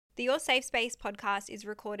The Your Safe Space podcast is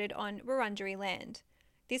recorded on Wurundjeri land.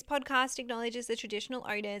 This podcast acknowledges the traditional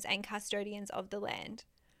owners and custodians of the land.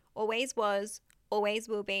 Always was, always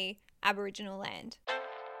will be Aboriginal land.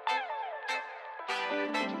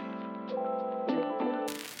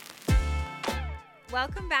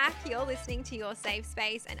 Welcome back. You're listening to Your Safe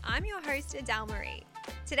Space, and I'm your host, Adele Marie.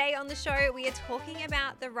 Today on the show, we are talking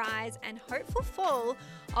about the rise and hopeful fall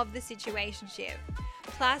of the situationship.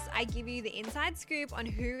 Plus, I give you the inside scoop on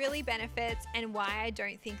who really benefits and why I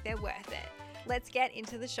don't think they're worth it. Let's get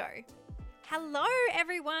into the show. Hello,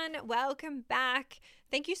 everyone. Welcome back.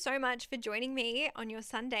 Thank you so much for joining me on your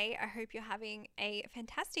Sunday. I hope you're having a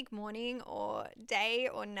fantastic morning or day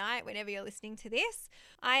or night whenever you're listening to this.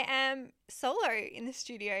 I am solo in the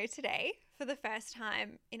studio today for the first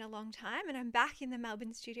time in a long time, and I'm back in the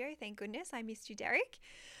Melbourne studio. Thank goodness. I missed you, Derek.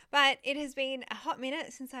 But it has been a hot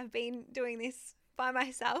minute since I've been doing this by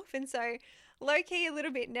myself, and so low-key a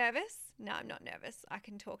little bit nervous. No, I'm not nervous. I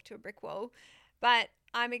can talk to a brick wall. But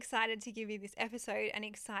I'm excited to give you this episode and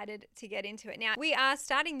excited to get into it. Now, we are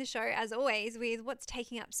starting the show, as always, with what's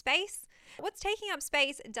taking up space. What's taking up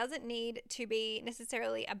space doesn't need to be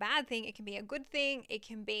necessarily a bad thing. It can be a good thing. It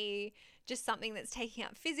can be just something that's taking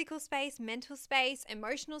up physical space, mental space,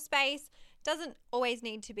 emotional space. Doesn't always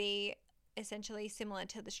need to be essentially similar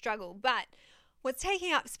to the struggle. But what's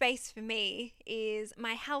taking up space for me is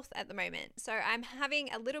my health at the moment. So I'm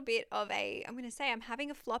having a little bit of I'm having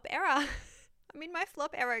a flop era. I'm in my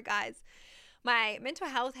flop era, guys. My mental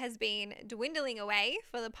health has been dwindling away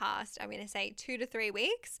for the past, 2 to 3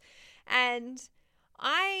 weeks. And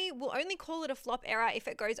I will only call it a flop era if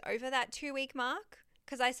it goes over that 2-week mark,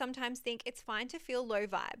 because I sometimes think it's fine to feel low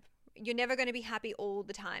vibe. You're never going to be happy all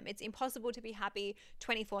the time. It's impossible to be happy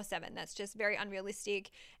 24/7. That's just very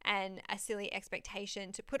unrealistic and a silly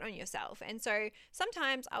expectation to put on yourself. And so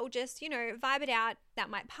sometimes I'll just, vibe it out. That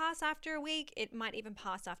might pass after a week. It might even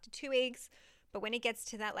pass after 2 weeks. But when it gets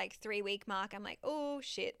to that 3-week mark, I'm like, oh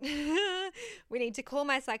shit, we need to call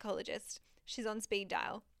my psychologist. She's on speed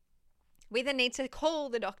dial. We then need to call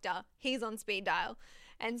the doctor. He's on speed dial.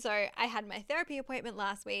 And so I had my therapy appointment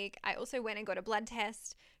last week. I also went and got a blood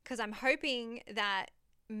test because I'm hoping that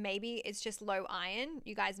maybe it's just low iron.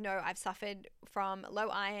 You guys know I've suffered from low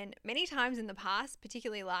iron many times in the past,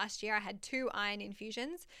 particularly last year. I had 2 iron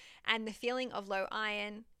infusions, and the feeling of low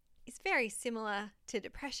iron is very similar to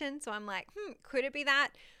depression. So I'm like, could it be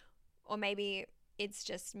that? Or maybe it's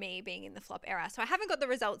just me being in the flop era. So I haven't got the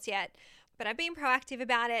results yet, but I've been proactive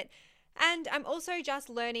about it. And I'm also just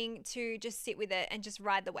learning to just sit with it and just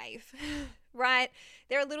ride the wave, right?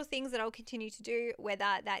 There are little things that I'll continue to do, whether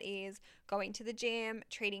that is going to the gym,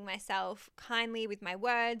 treating myself kindly with my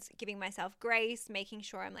words, giving myself grace, making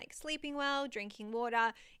sure I'm sleeping well, drinking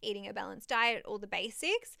water, eating a balanced diet, all the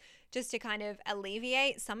basics, just to kind of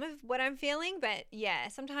alleviate some of what I'm feeling. But yeah,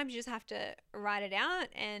 sometimes you just have to ride it out,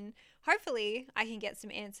 and hopefully I can get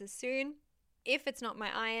some answers soon. If it's not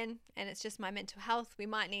my iron and it's just my mental health, we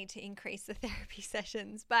might need to increase the therapy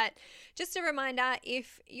sessions. But just a reminder,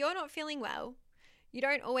 if you're not feeling well, you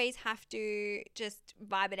don't always have to just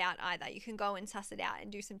vibe it out either. You can go and suss it out and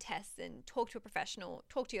do some tests and talk to a professional,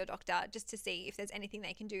 talk to your doctor, just to see if there's anything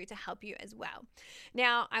they can do to help you as well.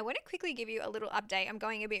 Now, I want to quickly give you a little update. I'm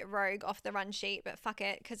going a bit rogue off the run sheet, but fuck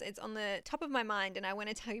it, because it's on the top of my mind and I want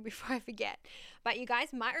to tell you before I forget. But you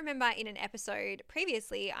guys might remember in an episode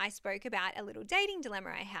previously, I spoke about a little dating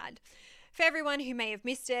dilemma I had. For everyone who may have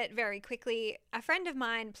missed it, very quickly, a friend of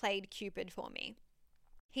mine played Cupid for me.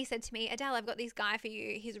 He said to me, Adele, I've got this guy for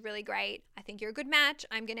you. He's really great. I think you're a good match.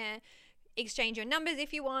 I'm going to exchange your numbers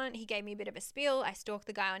if you want. He gave me a bit of a spiel. I stalked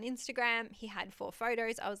the guy on Instagram. He had 4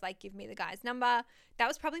 photos. I was like, give me the guy's number. That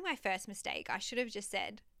was probably my first mistake. I should have just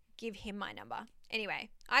said, give him my number.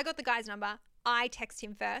 Anyway, I got the guy's number. I text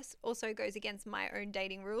him first. Also goes against my own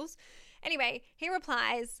dating rules. Anyway, he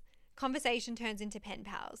replies. Conversation turns into pen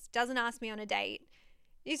pals. Doesn't ask me on a date.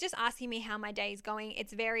 He's just asking me how my day is going.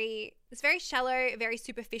 It's very shallow, very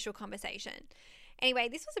superficial conversation. Anyway,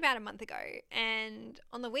 this was about a month ago, and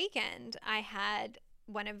on the weekend I had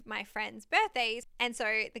one of my friend's birthdays, and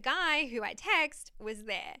so the guy who I text was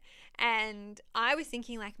there, and I was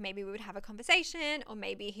thinking maybe we would have a conversation, or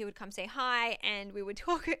maybe he would come say hi and we would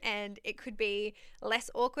talk and it could be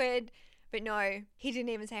less awkward. But no, he didn't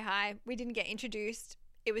even say hi. We didn't get introduced.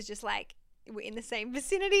 It was just we're in the same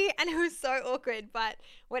vicinity, and it was so awkward, but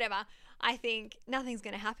whatever. I think nothing's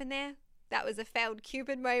going to happen there. That was a failed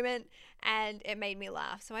Cupid moment, and it made me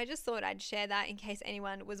laugh. So I just thought I'd share that in case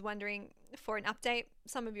anyone was wondering for an update.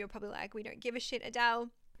 Some of you are probably like, we don't give a shit, Adele.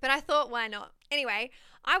 But I thought, why not? Anyway,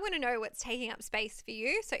 I want to know what's taking up space for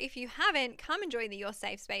you. So if you haven't, come and join the Your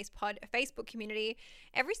Safe Space Pod Facebook community.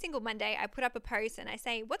 Every single Monday, I put up a post and I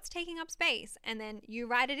say, what's taking up space? And then you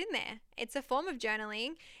write it in there. It's a form of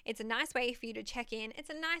journaling. It's a nice way for you to check in. It's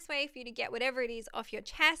a nice way for you to get whatever it is off your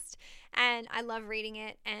chest. And I love reading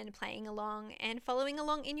it and playing along and following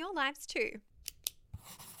along in your lives too.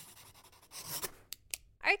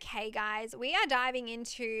 Okay, guys, we are diving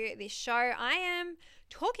into this show. I am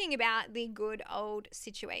talking about the good old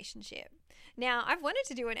situationship. Now, I've wanted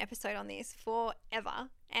to do an episode on this forever,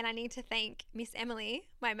 and I need to thank Miss Emily,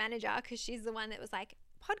 my manager, because she's the one that was like,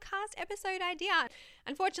 podcast episode idea.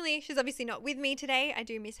 Unfortunately, she's obviously not with me today. I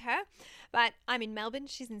do miss her, but I'm in Melbourne.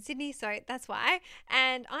 She's in Sydney, so that's why.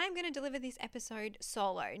 And I'm going to deliver this episode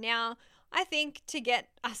solo. Now, I think to get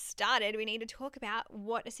us started, we need to talk about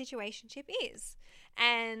what a situationship is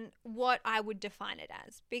and what I would define it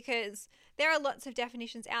as, because there are lots of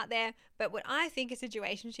definitions out there, but what I think a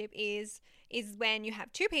situationship is when you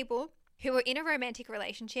have two people who are in a romantic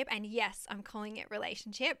relationship, and yes, I'm calling it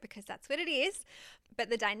relationship because that's what it is, but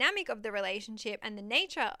the dynamic of the relationship and the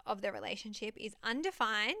nature of the relationship is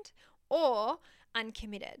undefined or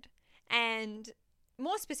uncommitted. And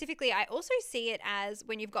more specifically, I also see it as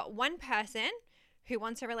when you've got one person who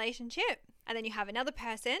wants a relationship and then you have another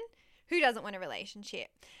person who doesn't want a relationship,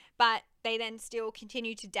 but they then still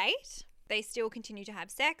continue to date. They still continue to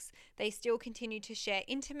have sex. They still continue to share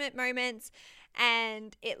intimate moments,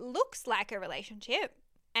 and it looks like a relationship.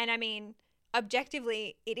 And I mean,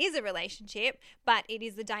 objectively, it is a relationship, but it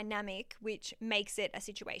is the dynamic which makes it a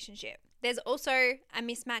situationship. There's also a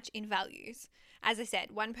mismatch in values. As I said,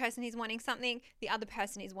 one person is wanting something, the other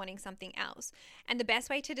person is wanting something else. And the best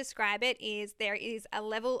way to describe it is there is a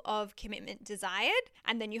level of commitment desired,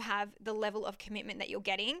 and then you have the level of commitment that you're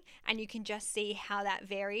getting, and you can just see how that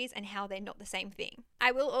varies and how they're not the same thing.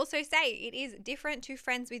 I will also say it is different to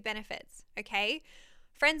friends with benefits, okay?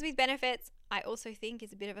 Friends with benefits, I also think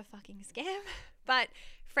is a bit of a fucking scam, but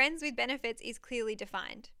friends with benefits is clearly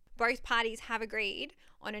defined. Both parties have agreed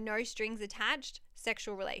on a no strings attached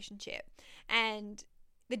sexual relationship. And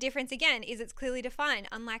the difference again is it's clearly defined,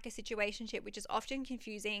 unlike a situationship, which is often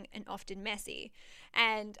confusing and often messy.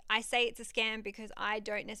 And I say it's a scam because I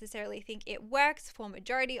don't necessarily think it works for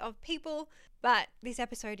majority of people, but this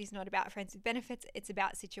episode is not about friends with benefits, it's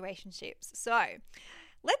about situationships. So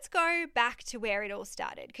let's go back to where it all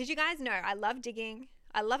started, because you guys know I love digging.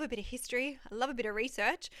 I love a bit of history. I love a bit of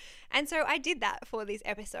research. And so I did that for this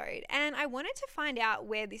episode. And I wanted to find out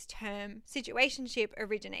where this term situationship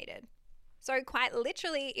originated. So quite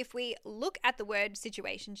literally, if we look at the word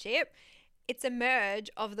situationship, it's a merge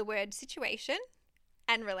of the word situation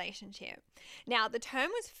and relationship. Now, the term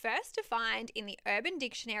was first defined in the Urban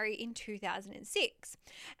Dictionary in 2006,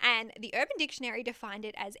 and the Urban Dictionary defined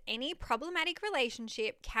it as any problematic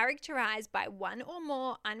relationship characterized by one or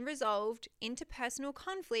more unresolved interpersonal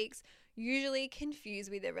conflicts, usually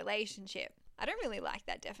confused with a relationship. I don't really like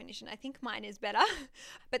that definition. I think mine is better.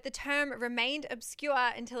 But the term remained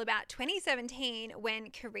obscure until about 2017 when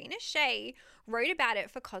Karina Shea wrote about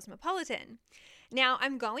it for Cosmopolitan. Now,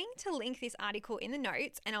 I'm going to link this article in the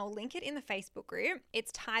notes and I'll link it in the Facebook group.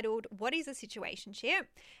 It's titled, What is a Situationship?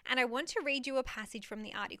 And I want to read you a passage from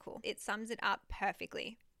the article. It sums it up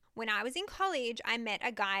perfectly. When I was in college, I met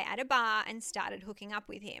a guy at a bar and started hooking up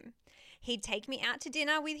with him. He'd take me out to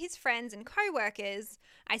dinner with his friends and co-workers.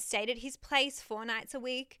 I stayed at his place 4 nights a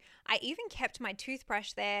week. I even kept my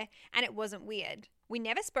toothbrush there, and it wasn't weird. We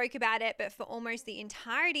never spoke about it, but for almost the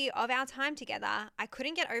entirety of our time together, I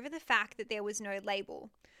couldn't get over the fact that there was no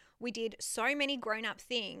label. We did so many grown-up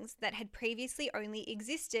things that had previously only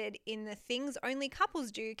existed in the things only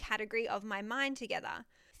couples do category of my mind together.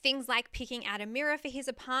 Things like picking out a mirror for his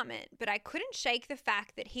apartment, but I couldn't shake the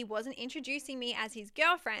fact that he wasn't introducing me as his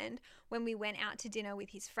girlfriend when we went out to dinner with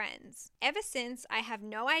his friends. Ever since, I have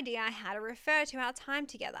no idea how to refer to our time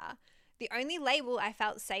together. The only label I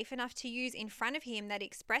felt safe enough to use in front of him that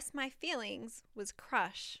expressed my feelings was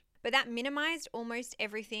crush. But that minimized almost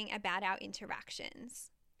everything about our interactions.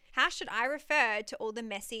 How should I refer to all the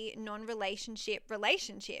messy, non-relationship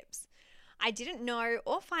relationships? I didn't know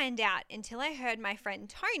or find out until I heard my friend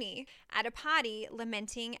Tony at a party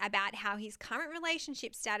lamenting about how his current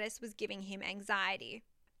relationship status was giving him anxiety.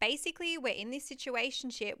 Basically, we're in this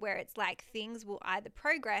situationship where it's like things will either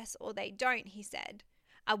progress or they don't, he said.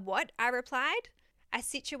 A what? I replied. A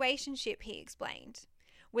situationship, he explained,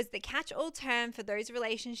 was the catch-all term for those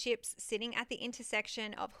relationships sitting at the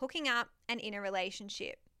intersection of hooking up and in a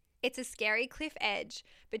relationship. It's a scary cliff edge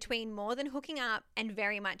between more than hooking up and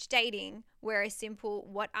very much dating, where a simple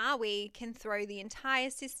 "what are we" can throw the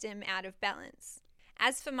entire system out of balance.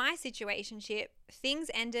 As for my situationship, things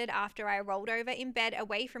ended after I rolled over in bed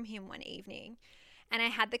away from him one evening, and I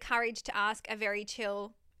had the courage to ask a very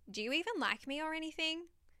chill, "Do you even like me or anything?"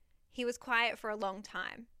 He was quiet for a long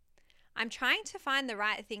time. "I'm trying to find the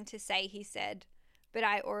right thing to say," he said, but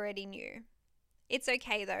I already knew. "It's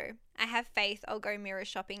okay though. I have faith I'll go mirror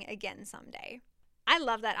shopping again someday." I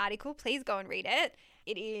love that article. Please go and read it.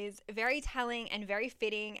 It is very telling and very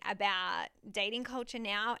fitting about dating culture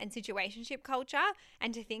now and situationship culture.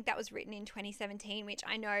 And to think that was written in 2017, which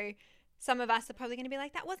I know some of us are probably going to be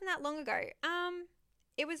like, that wasn't that long ago.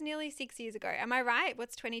 It was nearly 6 years ago. Am I right?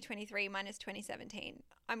 What's 2023 minus 2017?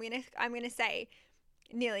 I'm gonna say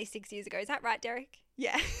nearly 6 years ago. Is that right, Derek?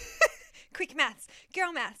 Yeah. Quick maths.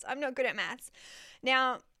 Girl maths. I'm not good at maths.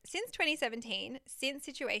 Now, since 2017, since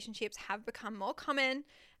situationships have become more common,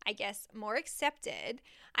 I guess more accepted,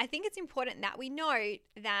 I think it's important that we note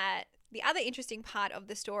that the other interesting part of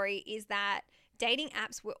the story is that dating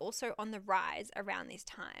apps were also on the rise around this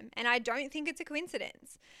time. And I don't think it's a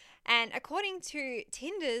coincidence. And according to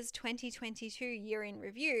Tinder's 2022 year in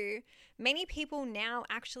review, many people now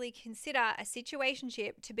actually consider a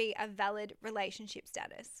situationship to be a valid relationship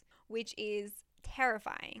status, which is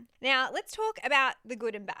terrifying. Now, let's talk about the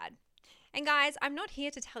good and bad. And guys, I'm not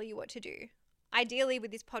here to tell you what to do. Ideally,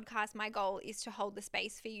 with this podcast, my goal is to hold the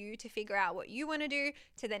space for you to figure out what you want to do,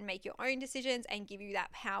 to then make your own decisions and give you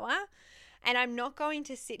that power. And I'm not going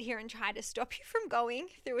to sit here and try to stop you from going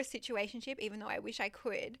through a situationship, even though I wish I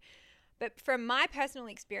could. But from my personal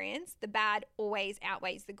experience, the bad always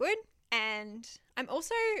outweighs the good. And I'm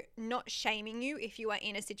also not shaming you if you are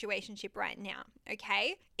in a situationship right now,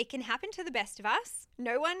 okay? It can happen to the best of us.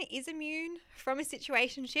 No one is immune from a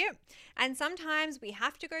situationship, and sometimes we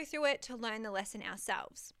have to go through it to learn the lesson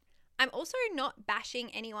ourselves. I'm also not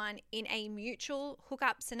bashing anyone in a mutual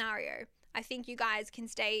hookup scenario. I think you guys can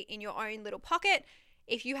stay in your own little pocket.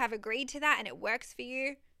 If you have agreed to that and it works for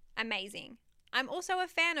you, amazing. I'm also a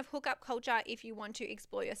fan of hookup culture if you want to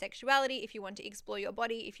explore your sexuality, if you want to explore your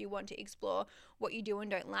body, if you want to explore what you do and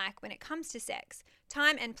don't like when it comes to sex.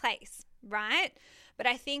 Time and place, right? But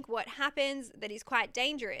I think what happens that is quite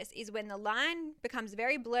dangerous is when the line becomes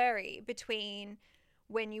very blurry between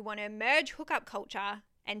when you want to merge hookup culture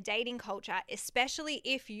and dating culture, especially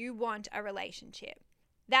if you want a relationship.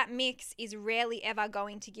 That mix is rarely ever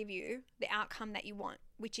going to give you the outcome that you want,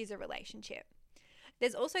 which is a relationship.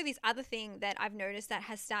 There's also this other thing that I've noticed that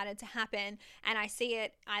has started to happen, and I see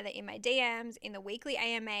it either in my DMs, in the weekly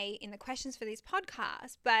AMA, in the questions for this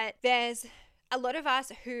podcast, but there's a lot of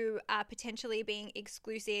us who are potentially being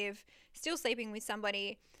exclusive, still sleeping with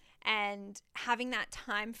somebody, and having that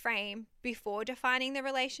time frame before defining the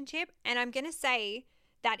relationship. And I'm going to say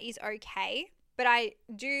that is okay, but I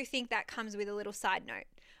do think that comes with a little side note.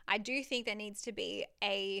 I do think there needs to be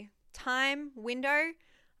a time window.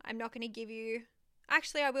 I'm not going to give you...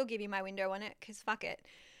 Actually, I will give you my window on it because fuck it.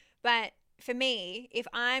 But for me, if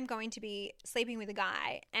I'm going to be sleeping with a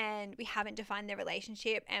guy and we haven't defined the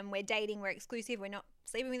relationship and we're dating, we're exclusive, we're not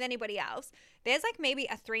sleeping with anybody else, there's like maybe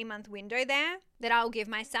a 3-month window there that I'll give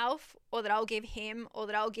myself or that I'll give him or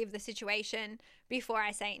that I'll give the situation before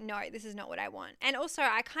I say, no, this is not what I want. And also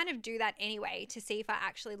I kind of do that anyway to see if I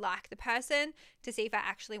actually like the person, to see if I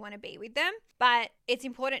actually want to be with them. But it's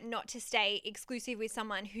important not to stay exclusive with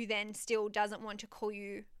someone who then still doesn't want to call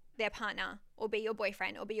you their partner or be your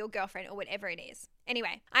boyfriend or be your girlfriend or whatever it is.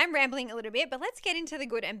 Anyway, I'm rambling a little bit, but let's get into the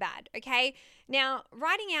good and bad, okay? Now,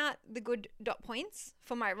 writing out the good dot points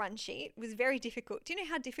for my run sheet was very difficult. Do you know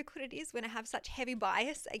how difficult it is when I have such heavy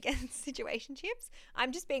bias against situationships?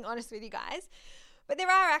 I'm just being honest with you guys. But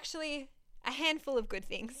there are actually a handful of good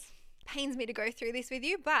things. Pains me to go through this with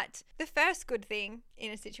you, but the first good thing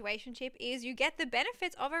in a situationship is you get the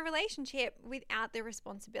benefits of a relationship without the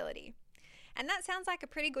responsibility. And that sounds like a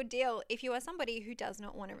pretty good deal if you are somebody who does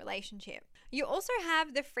not want a relationship. You also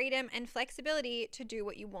have the freedom and flexibility to do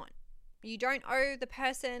what you want. You don't owe the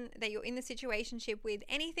person that you're in the situationship with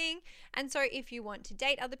anything. And so if you want to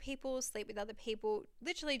date other people, sleep with other people,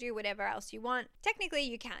 literally do whatever else you want, technically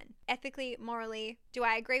you can. Ethically, morally, do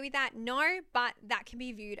I agree with that? No, but that can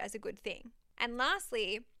be viewed as a good thing. And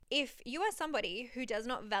lastly, if you are somebody who does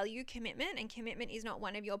not value commitment and commitment is not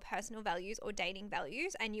one of your personal values or dating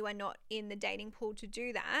values and you are not in the dating pool to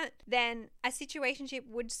do that, then a situationship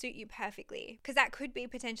would suit you perfectly because that could be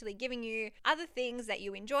potentially giving you other things that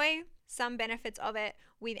you enjoy, some benefits of it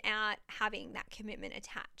without having that commitment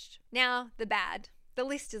attached. Now, the bad. The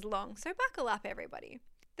list is long, so buckle up everybody.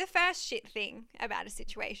 The first shit thing about a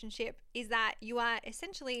situationship is that you are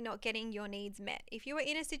essentially not getting your needs met. If you are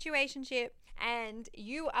in a situationship and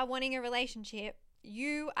you are wanting a relationship,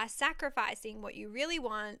 you are sacrificing what you really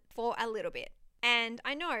want for a little bit. And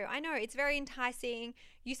I know, it's very enticing.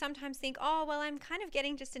 You sometimes think, oh, well, I'm kind of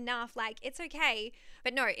getting just enough, like it's okay.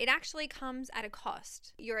 But no, it actually comes at a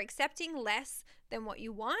cost. You're accepting less than what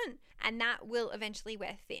you want, and that will eventually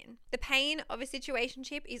wear thin. The pain of a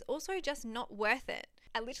situationship is also just not worth it.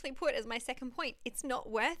 I literally put as my second point, it's not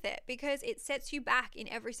worth it because it sets you back in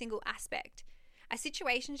every single aspect. A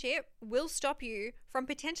situationship will stop you from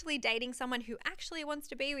potentially dating someone who actually wants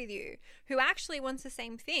to be with you, who actually wants the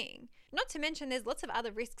same thing. Not to mention there's lots of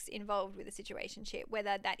other risks involved with a situationship,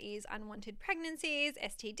 whether that is unwanted pregnancies,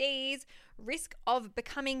 STDs, risk of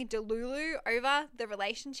becoming delulu over the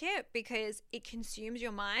relationship because it consumes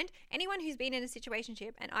your mind. Anyone who's been in a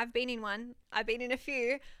situationship, and I've been in one, I've been in a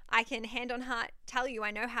few, I can hand on heart tell you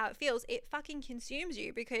I know how it feels. It fucking consumes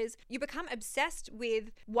you because you become obsessed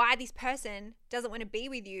with why this person doesn't want to be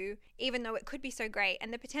with you, even though it could be so great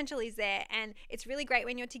and the potential is there and it's really great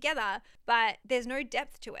when you're together, but there's no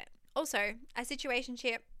depth to it. Also, a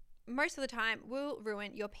situationship most of the time will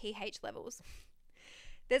ruin your pH levels.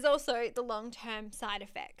 There's also the long-term side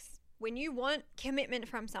effects. When you want commitment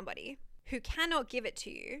from somebody who cannot give it to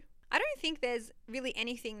you, I don't think there's really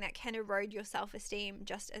anything that can erode your self-esteem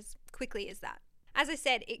just as quickly as that. As I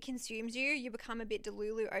said, it consumes you. You become a bit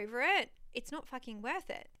delulu over it. It's not fucking worth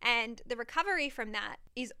it. And the recovery from that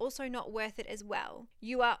is also not worth it as well.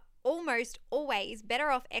 You are almost always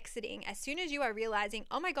better off exiting as soon as you are realizing,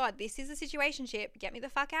 oh my God, this is a situationship. Get me the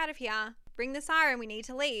fuck out of here. Bring the siren. We need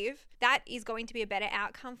to leave. That is going to be a better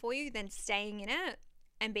outcome for you than staying in it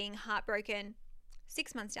and being heartbroken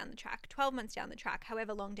 6 months down the track, 12 months down the track,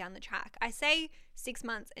 however long down the track. I say 6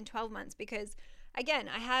 months and 12 months because again,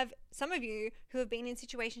 I have some of you who have been in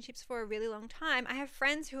situationships for a really long time. I have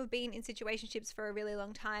friends who have been in situationships for a really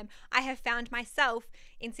long time. I have found myself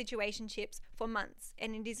in situationships for months,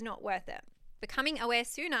 and it is not worth it. Becoming aware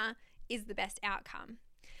sooner is the best outcome.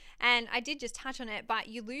 And I did just touch on it, but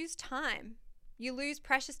you lose time. You lose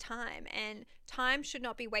precious time, and time should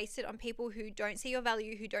not be wasted on people who don't see your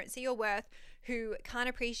value, who don't see your worth, who can't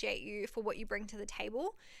appreciate you for what you bring to the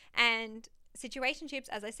table. And situationships,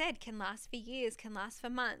 as I said, can last for years, can last for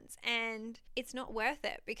months, and it's not worth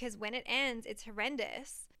it because when it ends, it's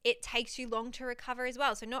horrendous. It takes you long to recover as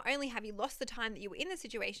well. So not only have you lost the time that you were in the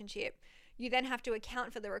situationship, you then have to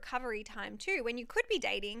account for the recovery time too. When you could be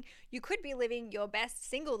dating, you could be living your best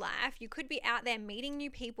single life, you could be out there meeting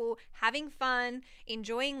new people, having fun,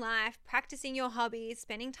 enjoying life, practicing your hobbies,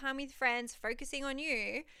 spending time with friends, focusing on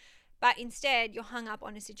you, but instead you're hung up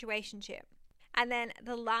on a situationship. And then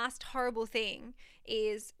the last horrible thing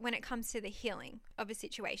is when it comes to the healing of a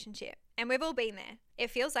situationship. And we've all been there. It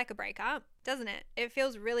feels like a breakup, doesn't it? It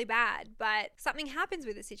feels really bad, but something happens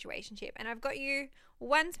with a situationship. And I've got you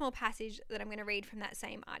one small passage that I'm going to read from that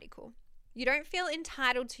same article. You don't feel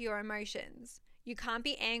entitled to your emotions. You can't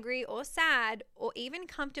be angry or sad or even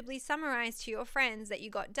comfortably summarize to your friends that you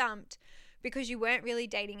got dumped because you weren't really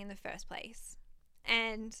dating in the first place.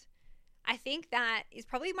 And I think that is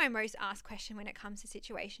probably my most asked question when it comes to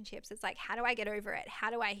situationships. It's like, how do I get over it?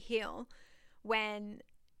 How do I heal when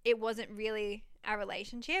it wasn't really a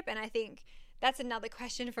relationship? And I think that's another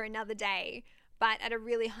question for another day. But at a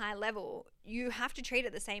really high level, you have to treat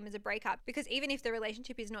it the same as a breakup because even if the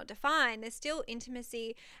relationship is not defined, there's still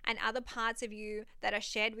intimacy and other parts of you that are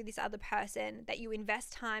shared with this other person that you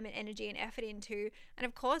invest time and energy and effort into. And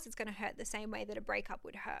of course, it's going to hurt the same way that a breakup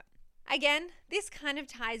would hurt. Again, this kind of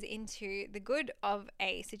ties into the good of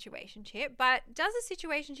a situationship, but does a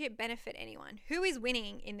situationship benefit anyone? Who is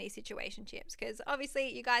winning in these situationships? Because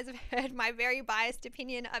obviously you guys have heard my very biased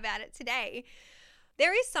opinion about it today.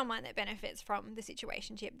 There is someone that benefits from the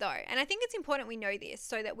situationship though, and I think it's important we know this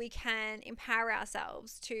so that we can empower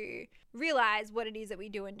ourselves to realize what it is that we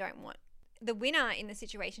do and don't want. The winner in the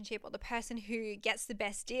situationship, or the person who gets the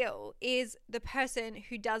best deal, is the person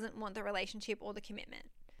who doesn't want the relationship or the commitment.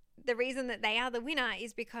 The reason that they are the winner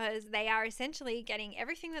is because they are essentially getting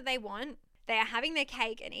everything that they want. They are having their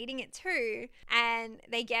cake and eating it too, and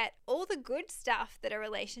they get all the good stuff that a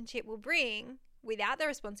relationship will bring without the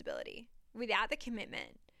responsibility, without the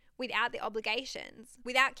commitment, without the obligations,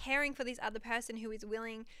 without caring for this other person who is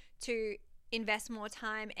willing to invest more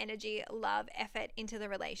time, energy, love, effort into the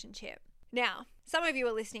relationship. Now, some of you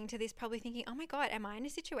are listening to this probably thinking, oh my God, am I in a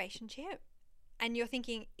situationship? And you're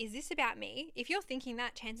thinking, is this about me? If you're thinking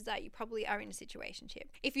that, chances are you probably are in a situationship.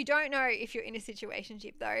 If you don't know if you're in a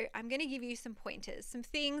situationship though, I'm going to give you some pointers, some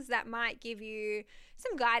things that might give you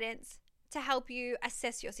some guidance to help you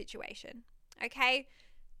assess your situation. Okay?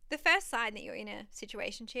 The first sign that you're in a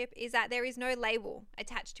situationship is that there is no label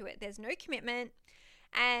attached to it. There's no commitment.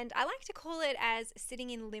 And I like to call it as sitting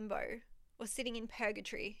in limbo or sitting in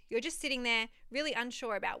purgatory. You're just sitting there really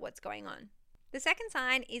unsure about what's going on. The second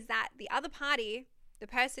sign is that the other party, the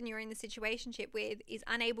person you're in the situationship with, is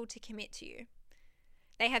unable to commit to you.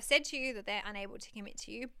 They have said to you that they're unable to commit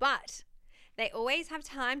to you, but they always have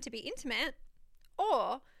time to be intimate,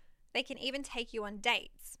 or they can even take you on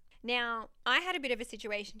dates. Now, I had a bit of a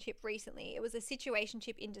situationship recently. It was a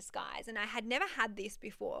situationship in disguise, and I had never had this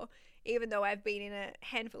before, even though I've been in a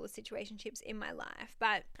handful of situationships in my life.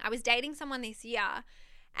 But I was dating someone this year,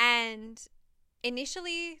 and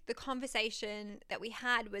initially the conversation that we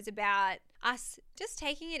had was about us just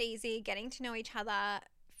taking it easy, getting to know each other,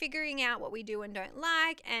 figuring out what we do and don't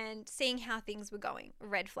like, and seeing how things were going.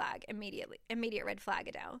 Red flag, immediate red flag,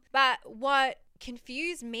 Adele. But what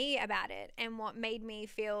confused me about it and what made me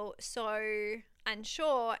feel so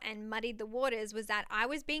unsure and muddied the waters was that I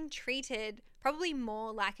was being treated probably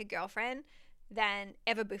more like a girlfriend than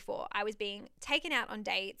ever before. I was being taken out on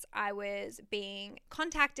dates. I was being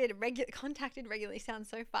contacted regularly sounds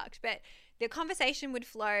so fucked, but the conversation would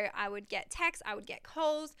flow. I would get texts, I would get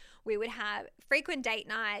calls, we would have frequent date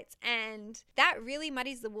nights, and that really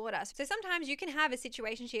muddies the water. So sometimes you can have a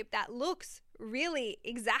situationship that looks really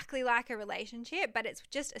exactly like a relationship, but it's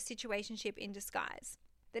just a situationship in disguise.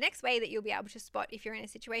 The next way that you'll be able to spot if you're in a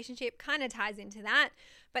situationship kind of ties into that,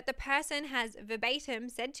 but the person has verbatim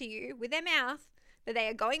said to you with their mouth that they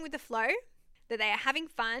are going with the flow, that they are having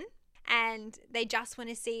fun, and they just want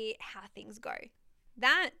to see how things go.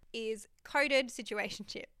 That is coded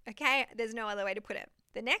situationship, okay? There's no other way to put it.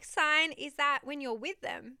 The next sign is that when you're with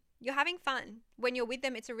them, you're having fun. When you're with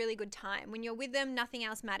them, it's a really good time. When you're with them, nothing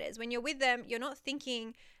else matters. When you're with them, you're not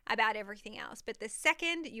thinking about everything else. But the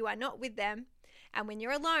second you are not with them, and when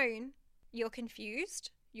you're alone, you're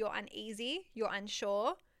confused, you're uneasy, you're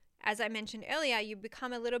unsure. As I mentioned earlier, you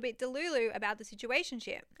become a little bit delulu about the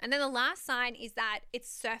situationship. And then the last sign is that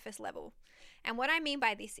it's surface level. And what I mean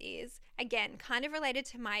by this is, again, kind of related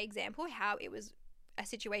to my example, how it was a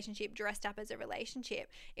situationship dressed up as a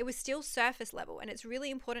relationship. It was still surface level, and it's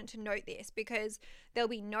really important to note this because there'll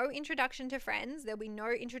be no introduction to friends, there'll be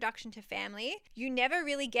no introduction to family. You never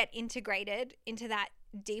really get integrated into that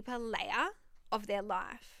deeper layer of their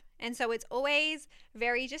life. And so it's always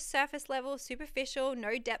very just surface level, superficial,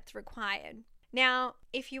 no depth required. Now,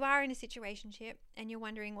 if you are in a situationship and you're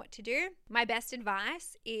wondering what to do, my best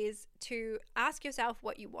advice is to ask yourself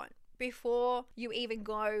what you want before you even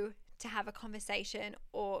go to have a conversation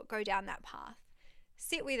or go down that path.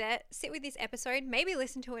 Sit with it, sit with this episode, maybe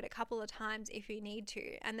listen to it a couple of times if you need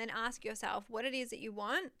to, and then ask yourself what it is that you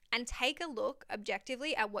want and take a look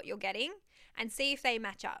objectively at what you're getting and see if they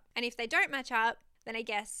match up. And if they don't match up, then I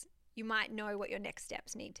guess you might know what your next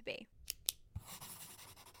steps need to be.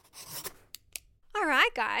 All right,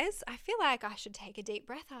 guys, I feel like I should take a deep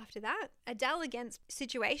breath after that. Adele against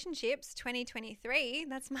Situationships 2023,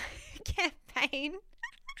 that's my campaign.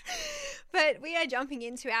 But we are jumping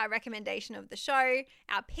into our recommendation of the show,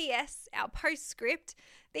 our PS, our postscript.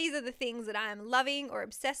 These are the things that I'm loving or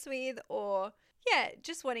obsessed with or,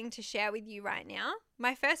 just wanting to share with you right now.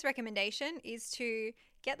 My first recommendation is to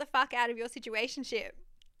get the fuck out of your situationship.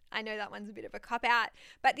 I know that one's a bit of a cop-out,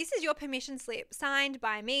 but this is your permission slip signed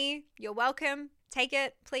by me. You're welcome. Take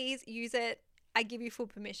it. Please use it. I give you full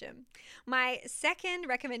permission. My second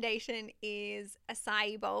recommendation is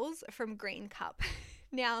acai bowls from Green Cup.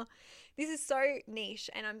 Now, this is so niche,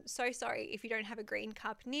 and I'm so sorry if you don't have a Green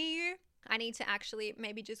Cup near you. I need to actually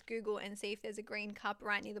maybe just Google and see if there's a Green Cup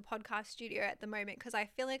right near the podcast studio at the moment, because I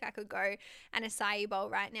feel like I could go an acai bowl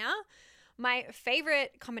right now. My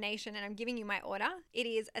favorite combination, and I'm giving you my order, it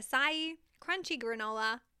is acai, crunchy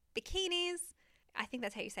granola, bikinis. I think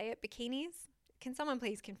that's how you say it, bikinis. Can someone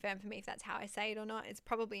please confirm for me if that's how I say it or not? It's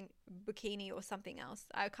probably bikini or something else.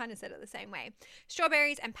 I kind of said it the same way.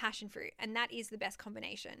 Strawberries and passion fruit, and that is the best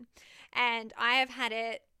combination. And I have had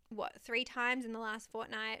it, 3 times in the last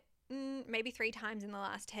fortnight? Maybe 3 times in the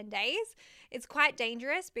last 10 days. It's quite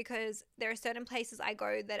dangerous because there are certain places I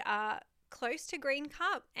go that are close to Green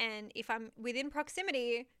Cup, and if I'm within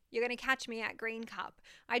proximity, you're going to catch me at Green Cup.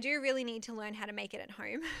 I do really need to learn how to make it at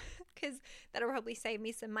home because that'll probably save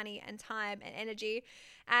me some money and time and energy.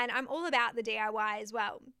 And I'm all about the DIY as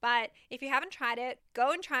well. But if you haven't tried it,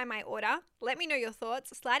 go and try my order. Let me know your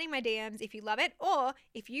thoughts. Slide in my DMs if you love it, or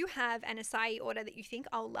if you have an acai order that you think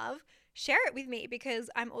I'll love, share it with me because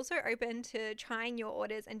I'm also open to trying your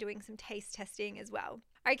orders and doing some taste testing as well.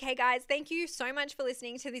 Okay, guys, thank you so much for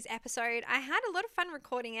listening to this episode. I had a lot of fun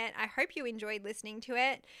recording it. I hope you enjoyed listening to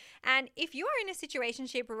it. And if you are in a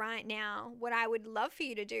situationship right now, what I would love for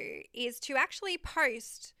you to do is to actually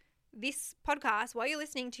post this podcast while you're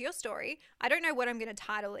listening to your story. I don't know what I'm going to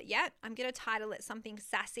title it yet. I'm going to title it something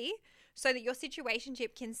sassy, so that your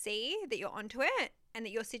situationship can see that you're onto it and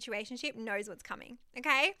that your situationship knows what's coming,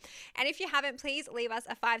 okay? And if you haven't, please leave us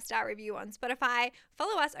a 5-star review on Spotify,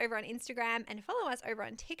 follow us over on Instagram, and follow us over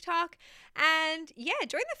on TikTok. And yeah,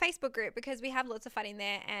 join the Facebook group because we have lots of fun in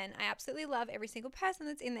there, and I absolutely love every single person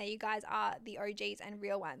that's in there. You guys are the OGs and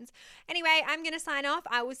real ones. Anyway, I'm going to sign off.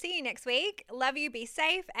 I will see you next week. Love you, be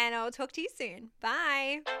safe, and I'll talk to you soon.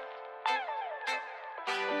 Bye.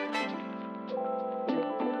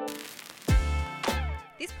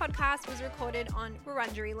 This podcast was recorded on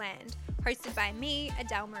Wurundjeri land, hosted by me,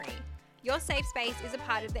 Adele Marie. Your Safe Space is a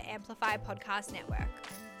part of the Amplify Podcast Network.